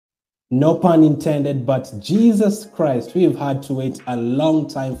No pun intended, but Jesus Christ, we've had to wait a long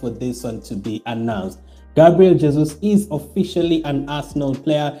time for this one to be announced. Gabriel Jesus is officially an Arsenal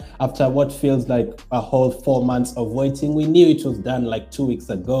player after what feels like a whole 4 months of waiting. We knew it was done like 2 weeks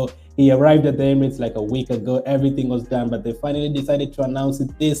ago. He arrived at the Emirates like a week ago. Everything was done, but they finally decided to announce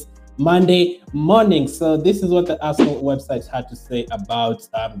it this Monday morning. So this is what the Arsenal website had to say about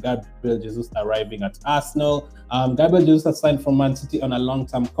Gabriel Jesus arriving at Arsenal. Gabriel Jesus has signed from Man City on a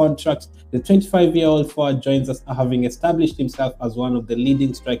long-term contract. The 25-year-old forward joins us, having established himself as one of the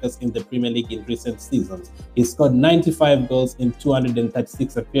leading strikers in the Premier League in recent seasons. He scored 95 goals in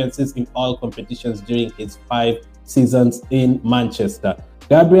 236 appearances in all competitions during his 5 seasons in Manchester.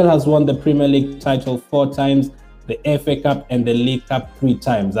 Gabriel has won the Premier League title 4 times, the FA Cup and the League Cup 3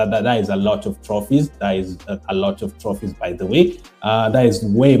 times. That is a lot of trophies. That is a lot of trophies, by the way. That is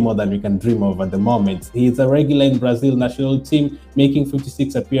way more than we can dream of at the moment. He is a regular in Brazil national team, making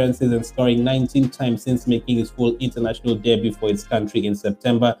 56 appearances and scoring 19 times since making his full international debut for his country in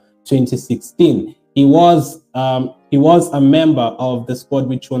September 2016. He was a member of the squad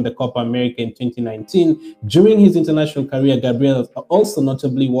which won the Copa America in 2019. During his international career, Gabriel also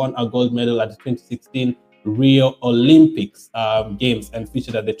notably won a gold medal at the 2016 Rio Olympics games and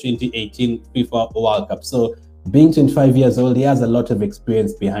featured at the 2018 FIFA World Cup. So being 25 years old, he has a lot of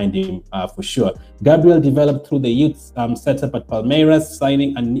experience behind him for sure. Gabriel developed through the youth setup at Palmeiras,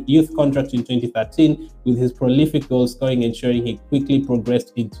 signing a youth contract in 2013 with his prolific goal scoring, ensuring he quickly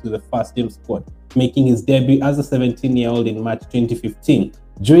progressed into the first team squad, making his debut as a 17-year-old in March 2015.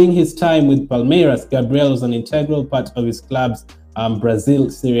 During his time with Palmeiras, Gabriel was an integral part of his club's Brazil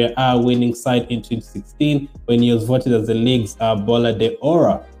Serie A winning side in 2016 when he was voted as the league's Bola de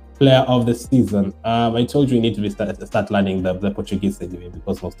Ouro player of the season. I told you we need to start learning the Portuguese anyway,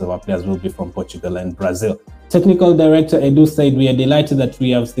 because most of our players will be from Portugal and Brazil. Technical director Edu said, "We are delighted that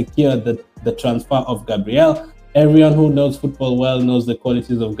we have secured the transfer of Gabriel. Everyone who knows football well knows the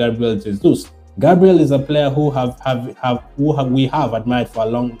qualities of Gabriel Jesus. Gabriel is a player who we have admired for a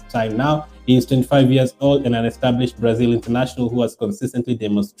long time now. He is 25 years old and an established Brazil international who has consistently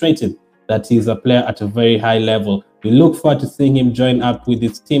demonstrated that he is a player at a very high level. We look forward to seeing him join up with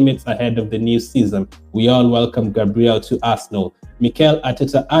his teammates ahead of the new season. We all welcome Gabriel to Arsenal." Mikel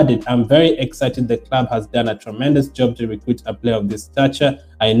Arteta added, "I'm very excited. The club has done a tremendous job to recruit a player of this stature.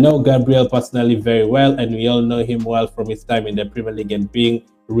 I know Gabriel personally very well, and we all know him well from his time in the Premier League and being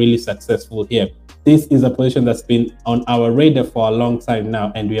really successful here. This is a position that's been on our radar for a long time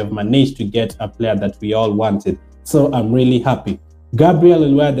now, and we have managed to get a player that we all wanted. So I'm really happy. Gabriel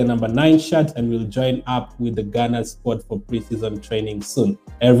will wear the number 9 shirt and will join up with the Gunners squad for pre-season training soon.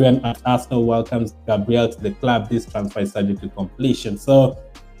 Everyone at Arsenal welcomes Gabriel to the club. This transfer is subject to completion." So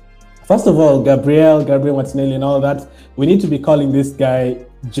first of all, Gabriel Martinelli and all that, we need to be calling this guy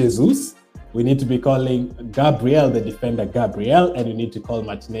Jesus. We need to be calling Gabriel, the defender, Gabriel, and we need to call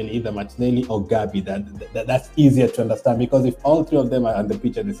Martinelli either Martinelli or Gabi. That's easier to understand, because if all 3 of them are on the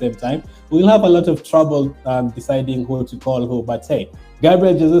pitch at the same time, we'll have a lot of trouble deciding who to call who. But hey,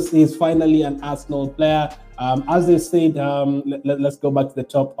 Gabriel Jesus is finally an Arsenal player. As they said, let's go back to the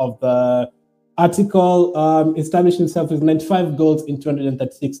top of the article. Established himself with 95 goals in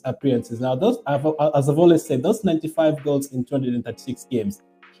 236 appearances. Now, as I've always said, those 95 goals in 236 games,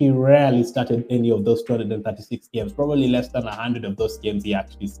 he rarely started any of those 236 games. Probably less than 100 of those games he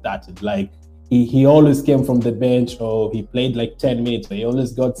actually started. Like he always came from the bench, or he played like 10 minutes, or he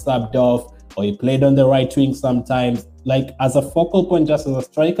always got subbed off, or he played on the right wing sometimes. Like as a focal point, just as a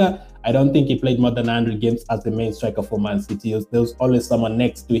striker, I don't think he played more than 100 games as the main striker for Man City. There was always someone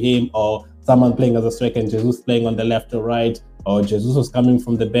next to him, or someone playing as a striker and Jesus playing on the left or right, or Jesus was coming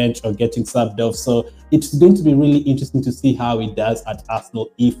from the bench or getting subbed off. So it's going to be really interesting to see how he does at Arsenal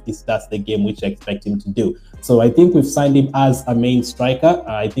if he starts the game, which I expect him to do. So I think we've signed him as a main striker.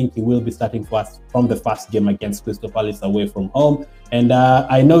 I think he will be starting for us from the first game against Crystal Palace away from home. And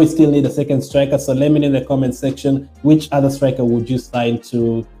I know we still need a second striker. So let me know in the comment section, which other striker would you sign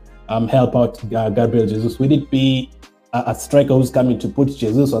to help out Gabriel Jesus? Would it be a striker who's coming to put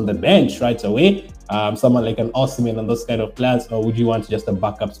Jesus on the bench right away? Someone like an Osimhen and those kind of players, or would you want just a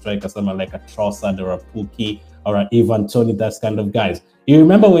backup striker, someone like a Trossard or a Pukki or an Ivan Toney, those kind of guys? You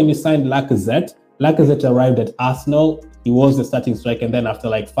remember when you signed Lacazette? Lacazette arrived at Arsenal. He was the starting striker, and then after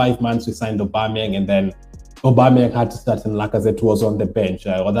like 5 months, we signed Aubameyang, and then Aubameyang had to start and Lacazette was on the bench.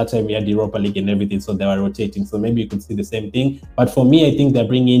 At that time, we had the Europa League and everything, so they were rotating. So maybe you could see the same thing. But for me, I think they're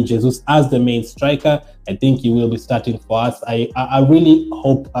bringing in Jesus as the main striker. I think he will be starting for us. I really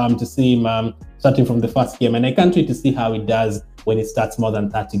hope to see him starting from the first game, and I can't wait to see how he does when he starts more than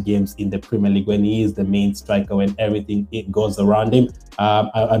 30 games in the Premier League, when he is the main striker, when everything goes around him.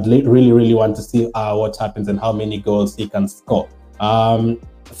 I'd really want to see what happens and how many goals he can score.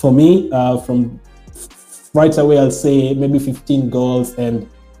 For me, from right away, I'll say maybe 15 goals and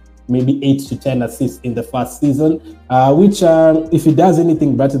maybe 8 to 10 assists in the first season, which if he does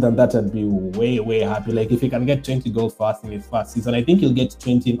anything better than that, I'd be way happy. Like if he can get 20 goals for us in his first season, I think he'll get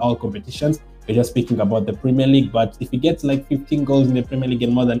 20 in all competitions. We're just speaking about the Premier League, but if he gets like 15 goals in the Premier League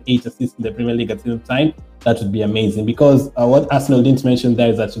and more than 8 assists in the Premier League at the same time, that would be amazing. Because what Arsenal didn't mention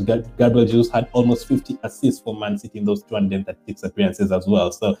there is that Gabriel Jesus had almost 50 assists for Man City in those 236 appearances as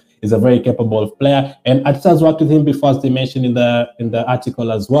well. So he's a very capable player, and Arteta's worked with him before, as they mentioned in the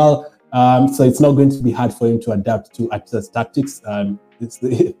article as well. So it's not going to be hard for him to adapt to Arteta's tactics. It's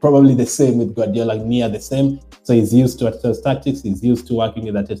probably the same with Guardiola, near the same. So he's used to Arteta's tactics. He's used to working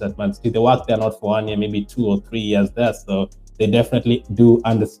with Arteta at Man City. They worked there not for 1 year, maybe 2 or 3 years there. So they definitely do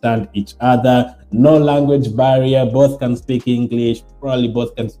understand each other. No language barrier. Both can speak English. Probably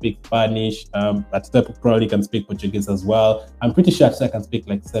both can speak Spanish. Arteta probably can speak Portuguese as well. I'm pretty sure Arteta can speak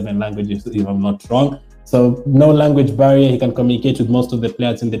like 7 languages, if I'm not wrong. So no language barrier. He can communicate with most of the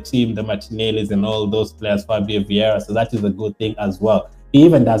players in the team, the Martinellis and all those players, Fabio Vieira. So that is a good thing as well. He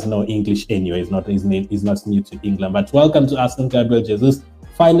even does know English anyway. He's not new to England. But welcome to Arsenal, Gabriel Jesus.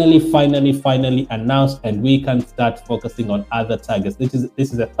 Finally announced, and we can start focusing on other targets. This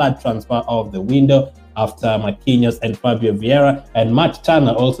is a third transfer of the window after Marquinhos and Fabio Vieira, and Matt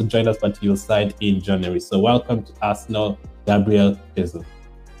Turner also joined us, but he was signed in January. So welcome to Arsenal, Gabriel Jesus.